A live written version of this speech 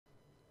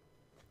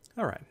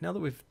All right, now that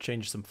we've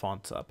changed some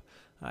fonts up,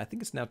 I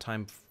think it's now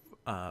time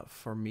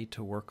for me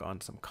to work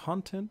on some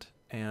content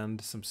and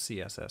some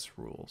CSS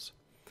rules.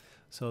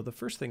 So the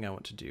first thing I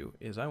want to do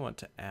is I want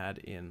to add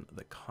in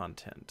the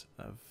content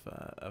of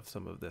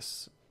some of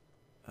this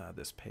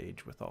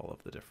page with all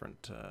of the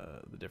different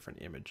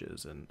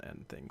images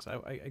and things.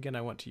 Again,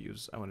 I want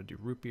to do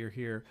root beer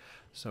here,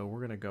 so we're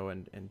going to go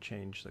and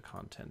change the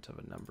content of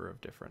a number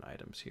of different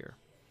items here.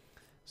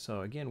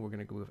 So again, we're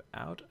going to move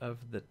out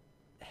of the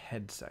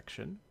head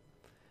section,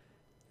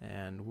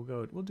 and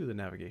we'll do the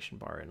navigation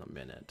bar in a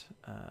minute.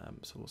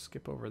 So we'll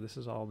skip over. This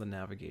is all the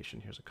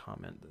navigation. Here's a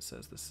comment that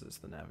says this is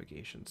the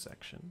navigation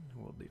section.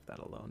 We'll leave that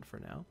alone for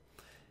now.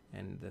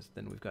 And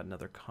then we've got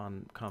another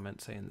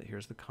comment saying that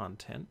here's the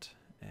content,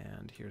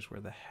 and here's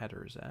where the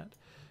header's at.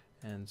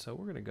 And so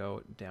we're going to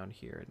go down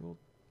here, and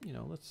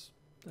let's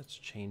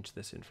change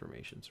this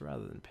information. So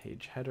rather than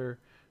page header,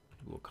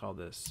 we'll call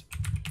this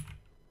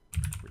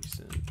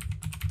recent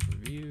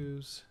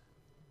reviews,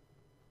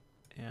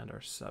 and our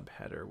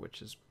subheader,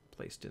 which is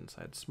placed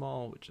inside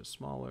small, which is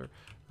smaller,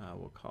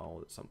 we'll call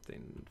it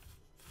something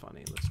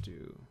funny. Let's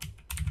do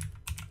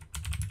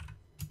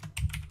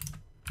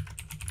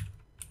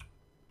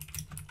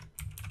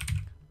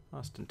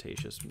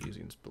ostentatious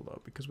musings below,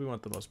 because we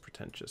want the most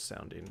pretentious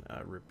sounding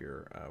root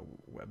beer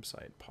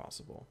website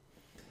possible.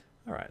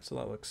 All right, so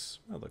that looks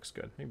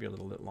good. Maybe a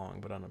little bit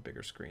long, but on a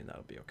bigger screen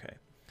that'll be okay.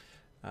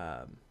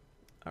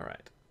 All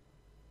right,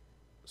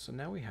 so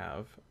now we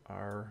have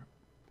our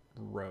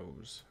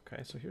rows.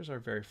 Okay, so here's our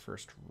very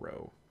first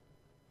row.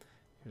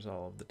 Here's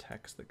all of the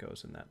text that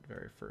goes in that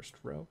very first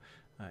row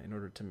in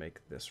order to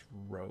make this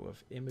row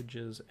of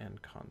images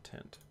and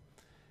content.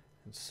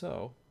 And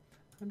so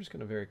I'm just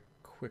going to very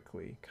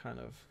quickly kind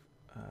of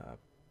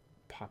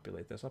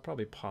populate this. I'll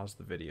probably pause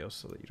the video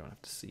so that you don't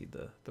have to see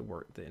the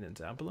work, the in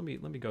and out, but let me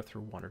go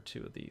through one or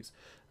two of these.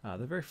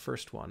 The very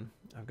first one,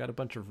 I've got a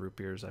bunch of root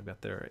beers. I've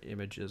got their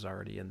images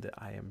already in the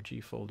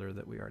IMG folder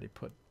that we already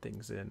put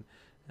things in.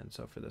 And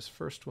so for this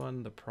first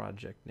one, the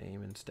project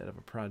name, instead of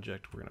a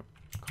project, we're going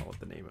to call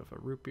it the name of a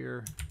root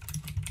beer.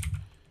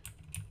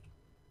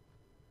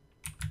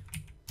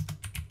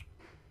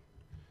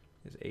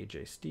 Is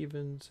AJ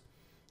Stevens.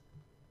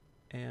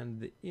 And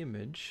the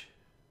image,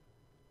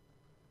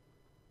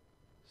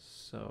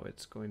 so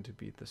it's going to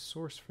be the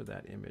source for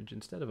that image.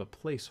 Instead of a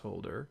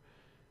placeholder,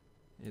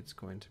 it's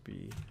going to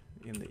be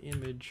in the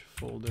image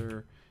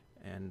folder,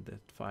 and the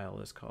file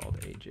is called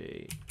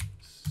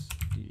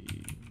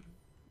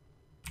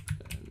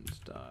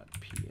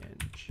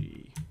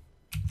ajstevens.png.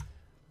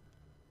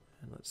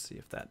 And let's see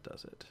if that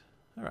does it.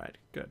 All right,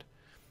 good.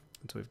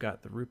 And so we've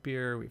got the root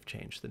beer, we've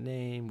changed the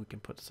name, we can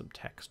put some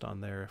text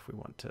on there if we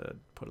want to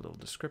put a little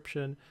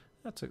description.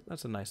 That's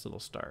a nice little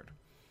start.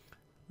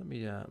 Let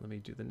me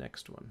do the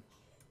next one.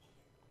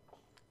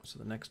 So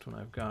the next one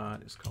I've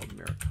got is called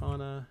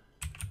Americana.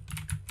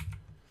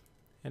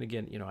 And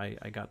again,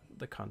 I got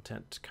the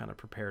content kind of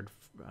prepared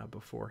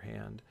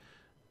beforehand,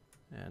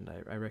 and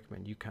I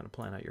recommend you kind of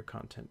plan out your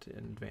content in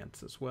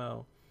advance as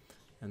well.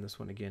 And this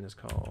one again is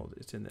called,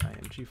 it's in the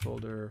IMG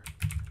folder,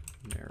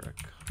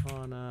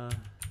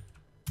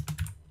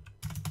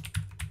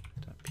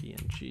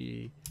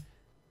 Americana.png.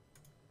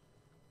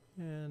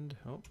 And,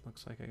 oh,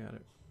 looks like I got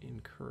it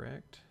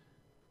incorrect.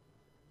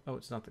 Oh,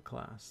 it's not the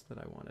class that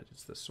I wanted,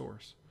 it's the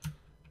source. Let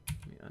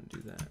me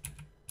undo that.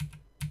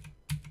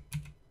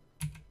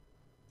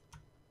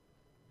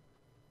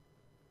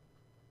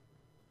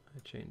 I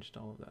changed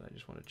all of that. I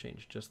just want to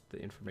change just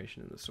the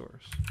information in the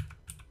source.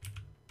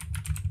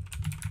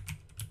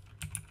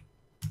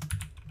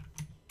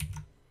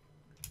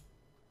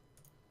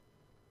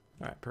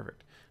 All right,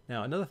 perfect.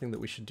 Now, another thing that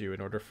we should do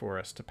in order for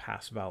us to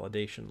pass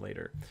validation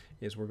later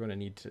is we're going to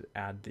need to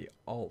add the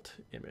alt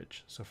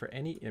image. So for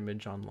any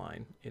image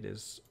online, it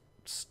is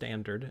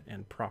standard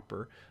and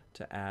proper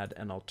to add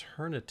an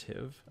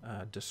alternative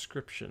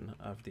description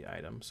of the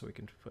item. So we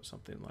can put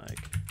something like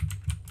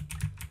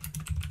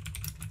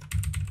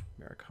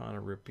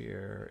Americana root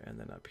beer, and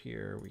then up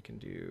here we can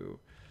do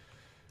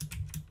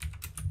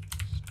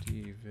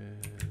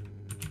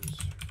Stevens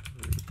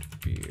root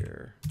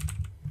beer.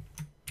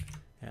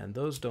 And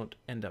those don't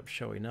end up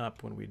showing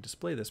up when we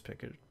display this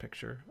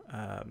picture,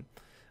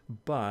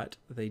 but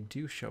they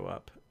do show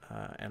up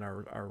and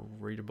are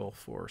readable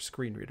for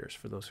screen readers,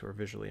 for those who are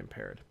visually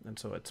impaired. And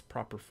so it's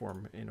proper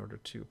form in order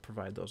to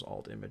provide those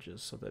alt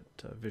images so that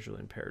visually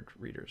impaired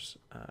readers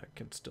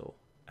can still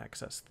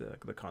access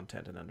the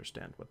content and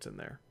understand what's in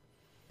there.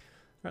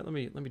 All right,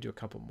 let me do a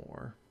couple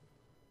more.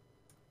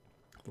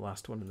 The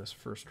last one in this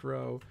first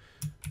row,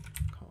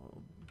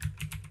 called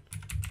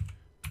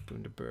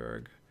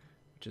Bundaberg,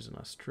 which is an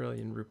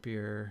Australian root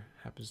beer,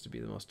 happens to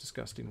be the most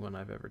disgusting one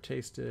I've ever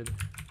tasted.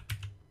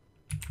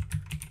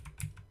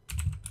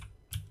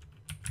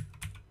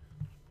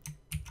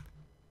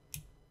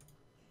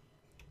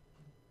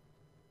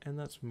 And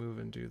let's move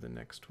and do the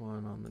next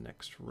one on the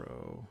next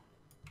row.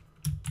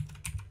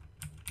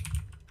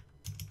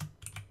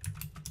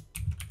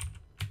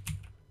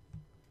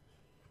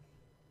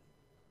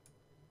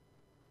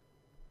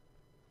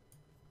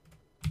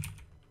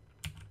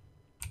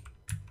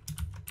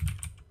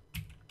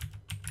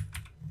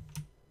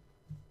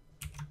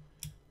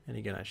 And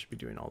again, I should be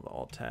doing all the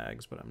alt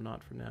tags, but I'm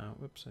not for now.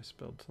 Whoops, I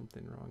spelled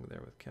something wrong there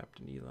with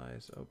Captain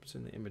Eli's. Oh, it's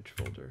in the image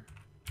folder.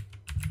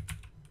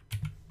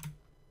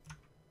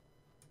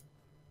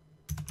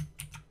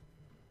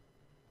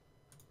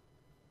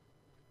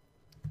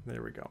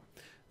 There we go.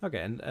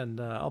 Okay, and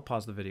I'll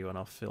pause the video and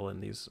I'll fill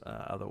in these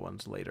other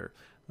ones later.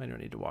 I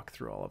don't need to walk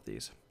through all of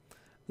these.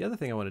 The other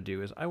thing I want to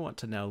do is I want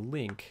to now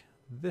link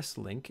this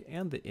link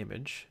and the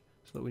image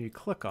so that when you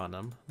click on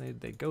them,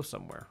 they go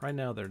somewhere. Right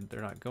now, they're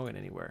not going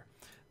anywhere.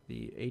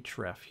 The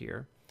href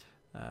here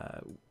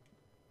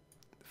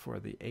for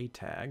the a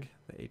tag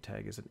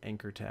is an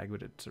anchor tag,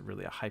 but it's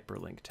really a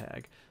hyperlink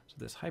tag. So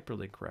this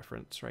hyperlink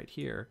reference right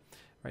here,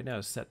 right now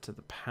is set to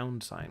the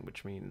 #,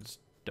 which means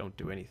don't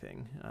do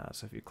anything.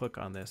 So if you click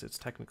on this, it's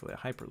technically a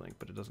hyperlink,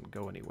 but it doesn't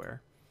go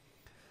anywhere.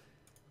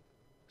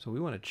 So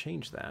we want to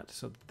change that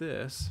so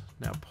this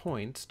now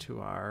points to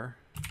our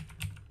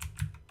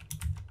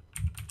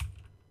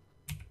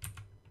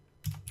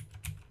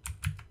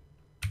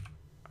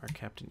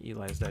Captain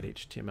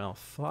Eli's.html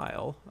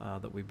file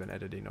that we've been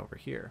editing over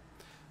here.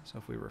 So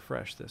if we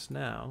refresh this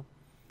now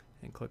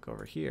and click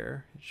over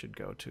here, it should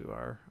go to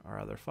our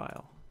other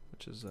file,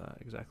 which is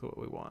exactly what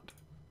we want.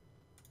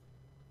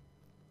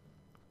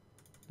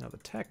 Now the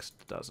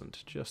text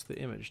doesn't, just the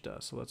image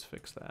does, so let's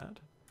fix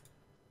that.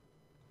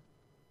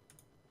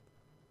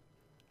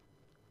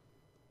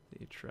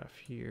 The href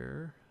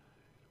here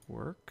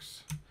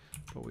works,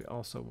 but we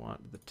also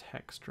want the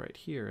text right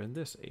here in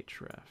this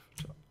href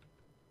to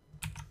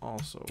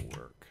also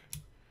work.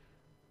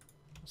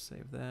 I'll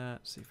save that,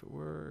 see if it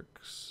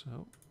works.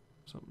 Oh,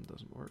 something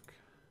doesn't work.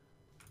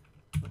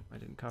 Oh, I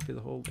didn't copy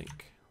the whole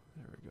link.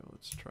 There we go,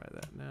 let's try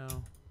that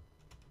now.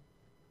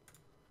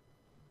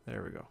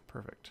 There we go,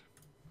 perfect.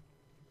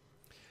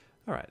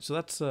 All right, so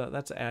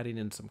that's adding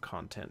in some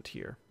content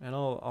here, and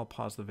I'll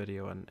pause the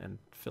video and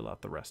fill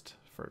out the rest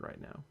for it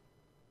right now.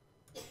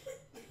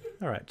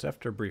 All right, so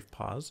after a brief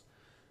pause,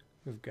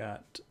 we've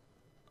got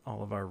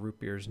all of our root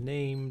beers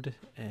named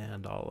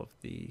and all of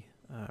the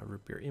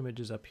root beer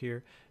images up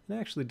here, and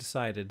I actually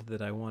decided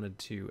that I wanted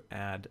to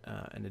add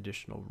an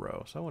additional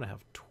row. So I want to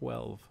have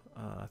 12,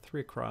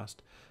 3 across,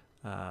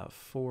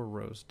 4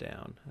 rows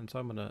down, and so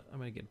I'm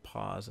gonna get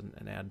pause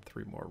and add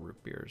 3 more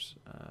root beers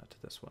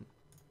to this one.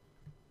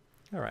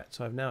 All right,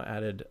 so I've now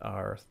added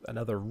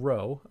another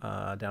row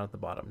down at the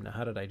bottom. Now,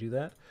 how did I do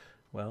that?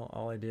 Well,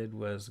 all I did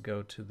was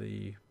go to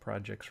the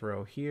projects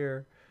row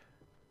here,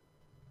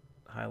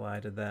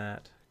 highlighted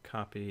that,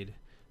 copied,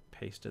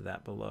 pasted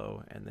that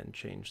below, and then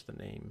changed the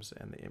names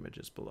and the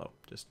images below,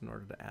 just in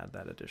order to add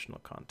that additional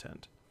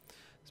content.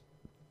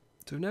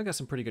 So we've now got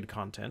some pretty good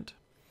content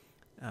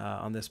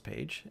on this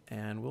page,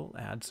 and we'll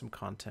add some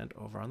content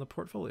over on the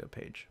portfolio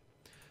page.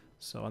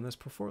 So on this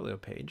portfolio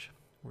page,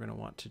 we're going to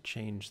want to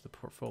change the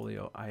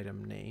portfolio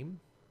item name.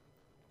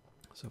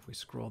 So if we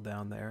scroll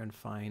down there and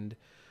find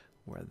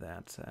where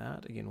that's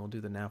at, again, we'll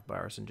do the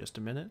navvirus in just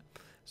a minute.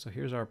 So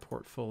here's our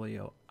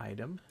portfolio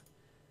item.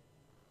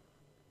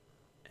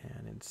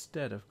 And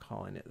instead of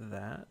calling it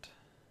that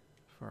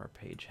for our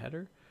page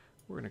header,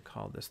 we're going to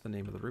call this the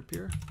name of the root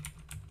beer.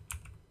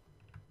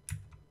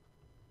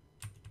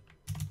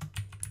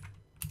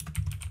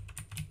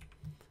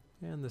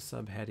 And the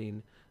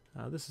subheading,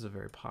 this is a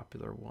very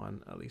popular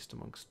one, at least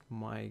amongst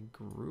my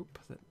group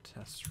that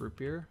tests root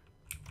beer.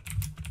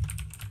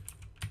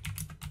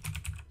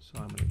 So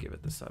I'm going to give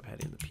it the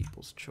subheading, the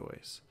People's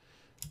Choice,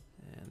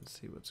 and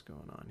see what's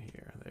going on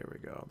here. There we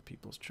go, the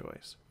People's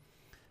Choice.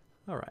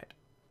 All right.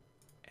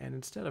 And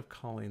instead of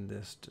calling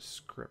this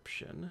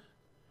description,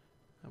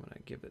 I'm going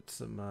to give it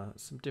some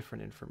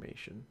different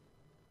information.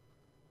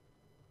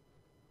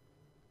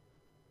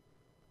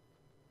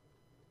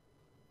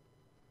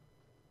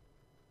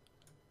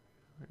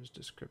 There's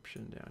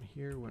description down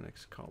here. We're going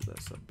to call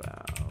this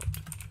about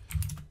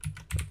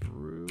the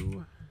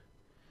brew.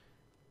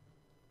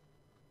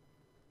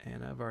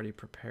 And I've already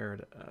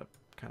prepared a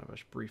kind of a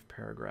brief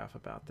paragraph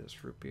about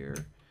this root beer.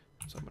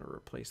 So I'm going to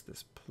replace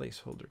this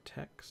placeholder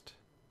text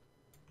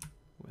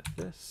with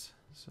this.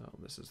 So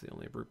this is the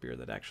only root beer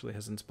that actually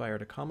has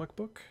inspired a comic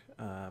book.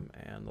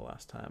 And the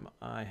last time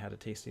I had a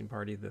tasting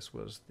party, this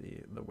was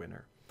the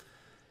winner.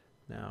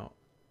 Now,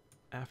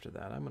 after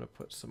that, I'm going to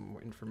put some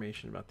more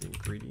information about the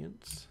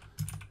ingredients.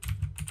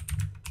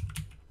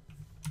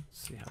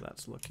 See how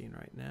that's looking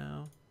right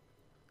now.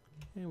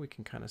 And we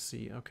can kind of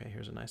see, okay,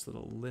 here's a nice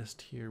little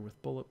list here with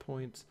bullet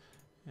points.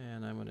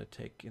 And I'm going to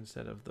take,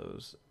 instead of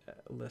those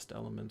list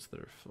elements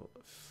that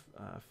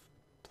are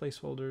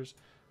placeholders,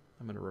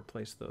 I'm going to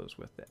replace those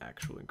with the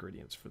actual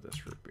ingredients for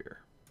this root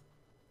beer.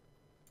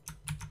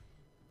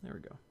 There we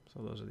go.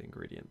 So those are the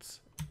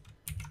ingredients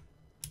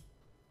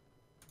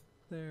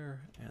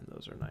there, and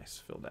those are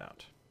nice filled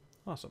out.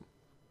 Awesome.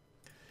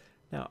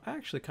 Now, I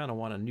actually kind of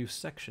want a new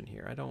section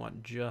here. I don't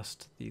want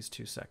just these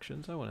 2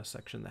 sections. I want a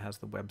section that has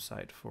the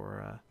website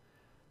for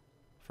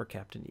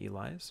Captain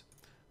Eli's.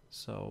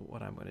 So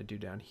what I'm going to do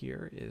down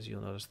here is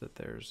you'll notice that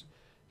there's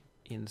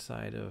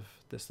inside of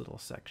this little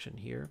section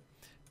here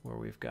where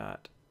we've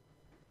got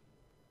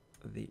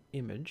the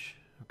image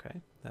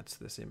Okay, that's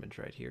this image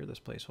right here, this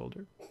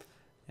placeholder.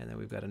 And then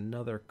we've got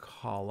another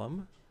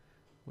column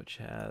which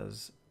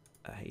has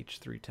a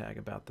H3 tag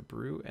about the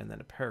brew and then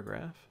a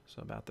paragraph.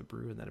 So about the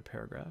brew and then a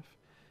paragraph.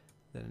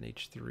 Then an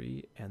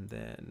H3 and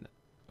then,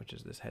 which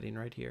is this heading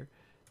right here.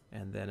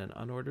 And then an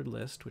unordered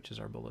list, which is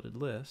our bulleted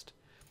list.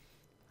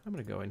 I'm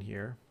going to go in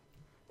here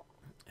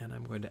and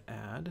I'm going to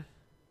add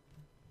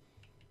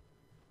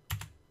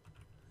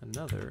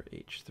another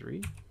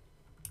H3,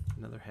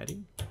 another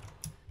heading.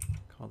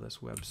 Call this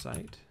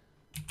website.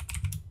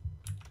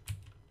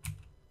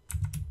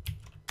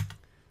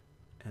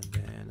 And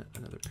then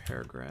another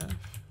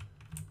paragraph.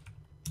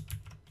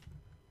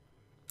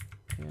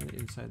 And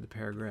inside the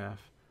paragraph,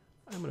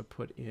 I'm going to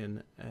put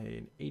in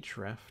an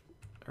href,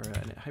 or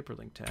a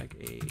hyperlink tag,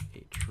 a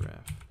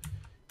href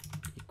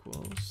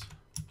equals.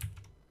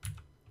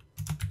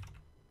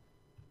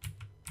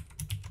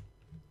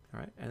 All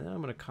right, and then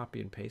I'm going to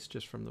copy and paste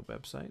just from the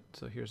website.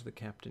 So here's the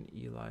Captain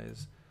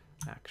Eli's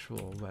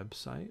actual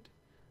website.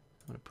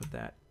 I'm going to put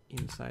that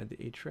inside the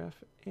href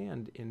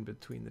and in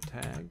between the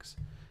tags.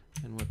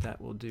 And what that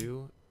will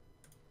do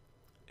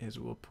is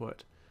we'll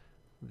put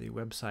the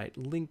website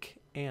link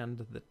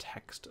and the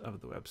text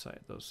of the website.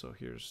 So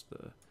here's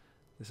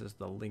this is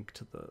the link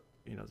to the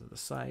to the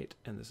site,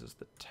 and this is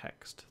the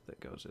text that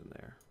goes in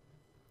there.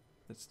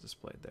 That's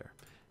displayed there.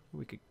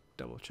 We could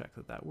double check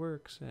that that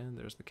works, and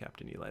there's the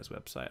Captain Eli's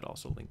website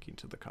also linking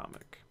to the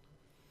comic.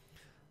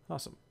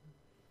 Awesome.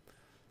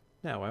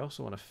 Now I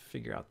also want to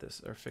figure out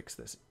this or fix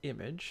this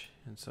image,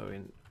 and so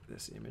in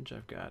this image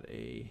I've got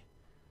in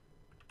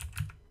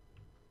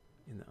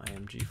the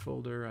IMG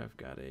folder, I've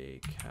got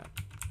a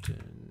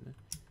Captain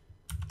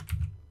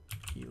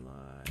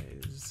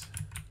Eli's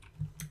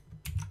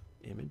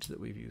image that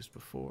we've used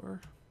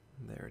before.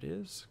 There it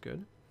is.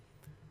 Good.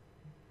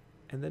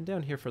 And then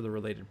down here for the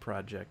related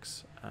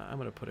projects, I'm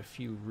going to put a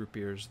few root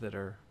beers that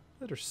are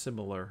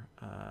similar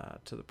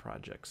to the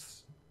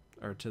projects,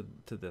 or to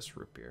this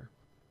root beer.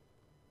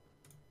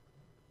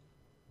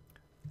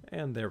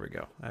 And there we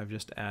go. I've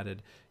just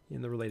added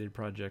in the related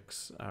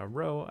projects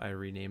row, I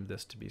renamed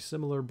this to be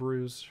similar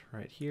brews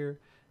right here,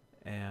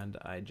 and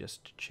I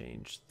just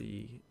changed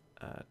the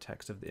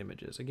text of the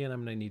images. Again,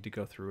 I'm going to need to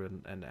go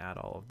through and add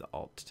all of the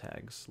alt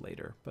tags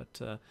later, but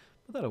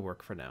that'll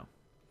work for now.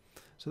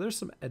 So there's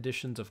some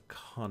additions of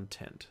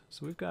content.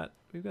 So we've got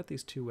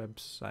these two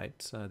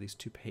websites, these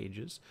two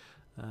pages,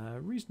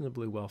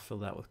 reasonably well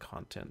filled out with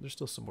content. There's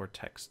still some more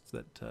text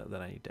that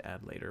I need to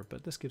add later,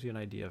 but this gives you an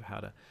idea of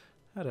how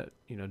to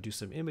do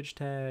some image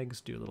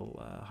tags, do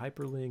little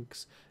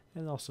hyperlinks,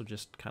 and also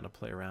just kind of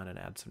play around and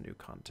add some new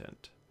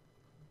content.